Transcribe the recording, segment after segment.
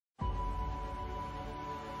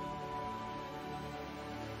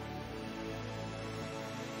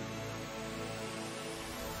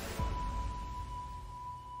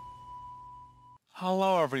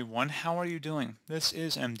Hello everyone, how are you doing? This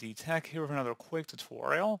is MD Tech here with another quick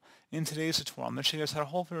tutorial. In today's tutorial, I'm going to show you guys how to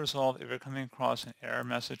hopefully resolve if you're coming across an error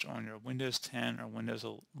message on your Windows 10 or Windows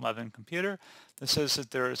 11 computer that says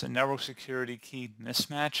that there is a network security key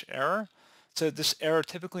mismatch error. So this error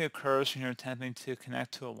typically occurs when you're attempting to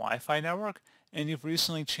connect to a Wi-Fi network and you've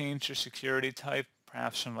recently changed your security type,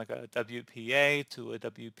 perhaps from like a WPA to a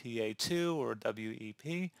WPA2 or a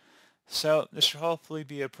WEP. So this should hopefully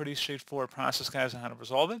be a pretty straightforward process, guys, on how to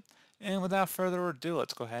resolve it. And without further ado,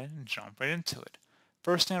 let's go ahead and jump right into it.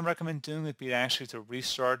 First thing I recommend doing would be actually to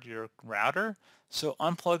restart your router. So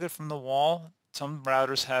unplug it from the wall. Some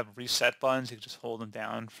routers have reset buttons. You can just hold them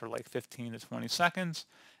down for like 15 to 20 seconds.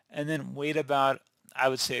 And then wait about, I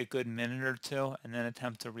would say, a good minute or two, and then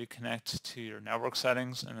attempt to reconnect to your network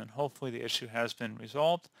settings. And then hopefully the issue has been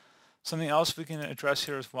resolved. Something else we can address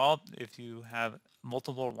here as well, if you have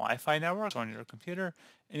multiple Wi-Fi networks on your computer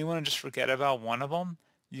and you want to just forget about one of them,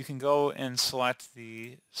 you can go and select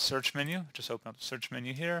the search menu. Just open up the search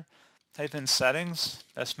menu here, type in settings,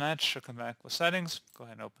 best match, should come back with settings. Go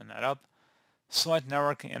ahead and open that up. Select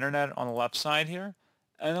network and internet on the left side here.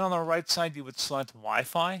 And then on the right side, you would select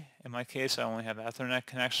Wi-Fi. In my case, I only have Ethernet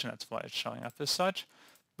connection. That's why it's showing up as such.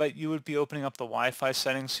 But you would be opening up the Wi-Fi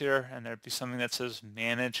settings here, and there'd be something that says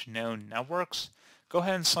Manage Known Networks. Go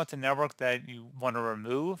ahead and select the network that you want to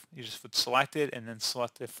remove. You just would select it and then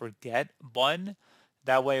select the Forget button.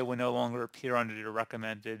 That way it will no longer appear under your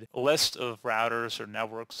recommended list of routers or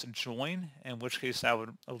networks to join, in which case that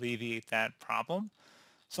would alleviate that problem.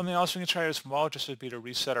 Something else we can try as well just would be to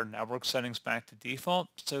reset our network settings back to default.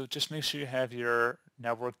 So just make sure you have your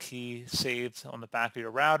network key saved on the back of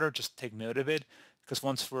your router. Just take note of it, because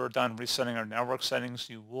once we're done resetting our network settings,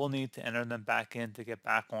 you will need to enter them back in to get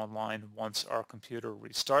back online once our computer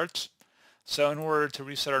restarts. So in order to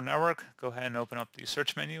reset our network, go ahead and open up the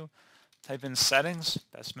search menu, type in settings,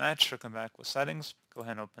 best match, or come back with settings. Go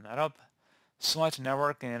ahead and open that up. Select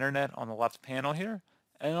network and internet on the left panel here.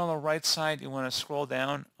 And on the right side, you want to scroll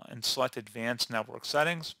down and select Advanced Network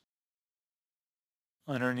Settings.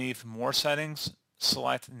 Underneath More Settings,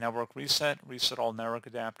 select Network Reset. Reset all network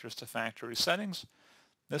adapters to factory settings.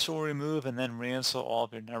 This will remove and then reinstall all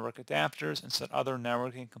of your network adapters and set other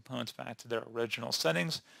networking components back to their original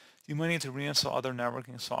settings. You might need to reinstall other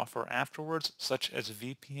networking software afterwards, such as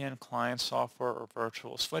VPN client software or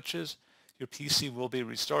virtual switches. Your PC will be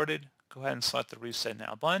restarted. Go ahead and select the Reset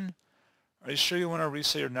Now button. Are you sure you want to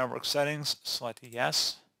reset your network settings? Select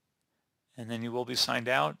yes, and then you will be signed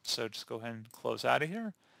out, so just go ahead and close out of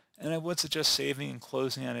here. And I would suggest saving and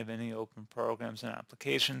closing out of any open programs and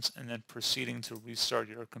applications, and then proceeding to restart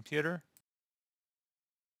your computer.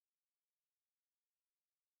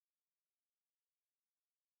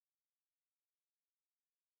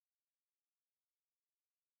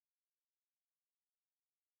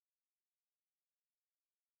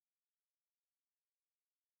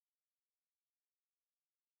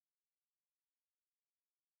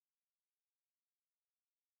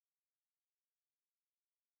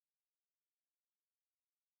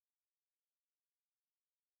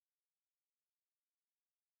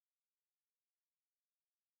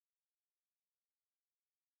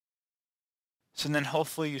 So then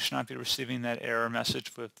hopefully you should not be receiving that error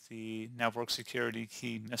message with the network security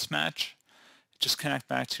key mismatch. Just connect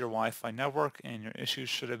back to your Wi-Fi network and your issues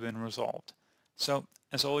should have been resolved. So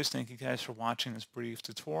as always, thank you guys for watching this brief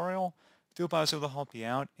tutorial. I do hope I was able to help you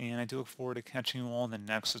out, and I do look forward to catching you all in the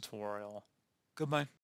next tutorial. Goodbye.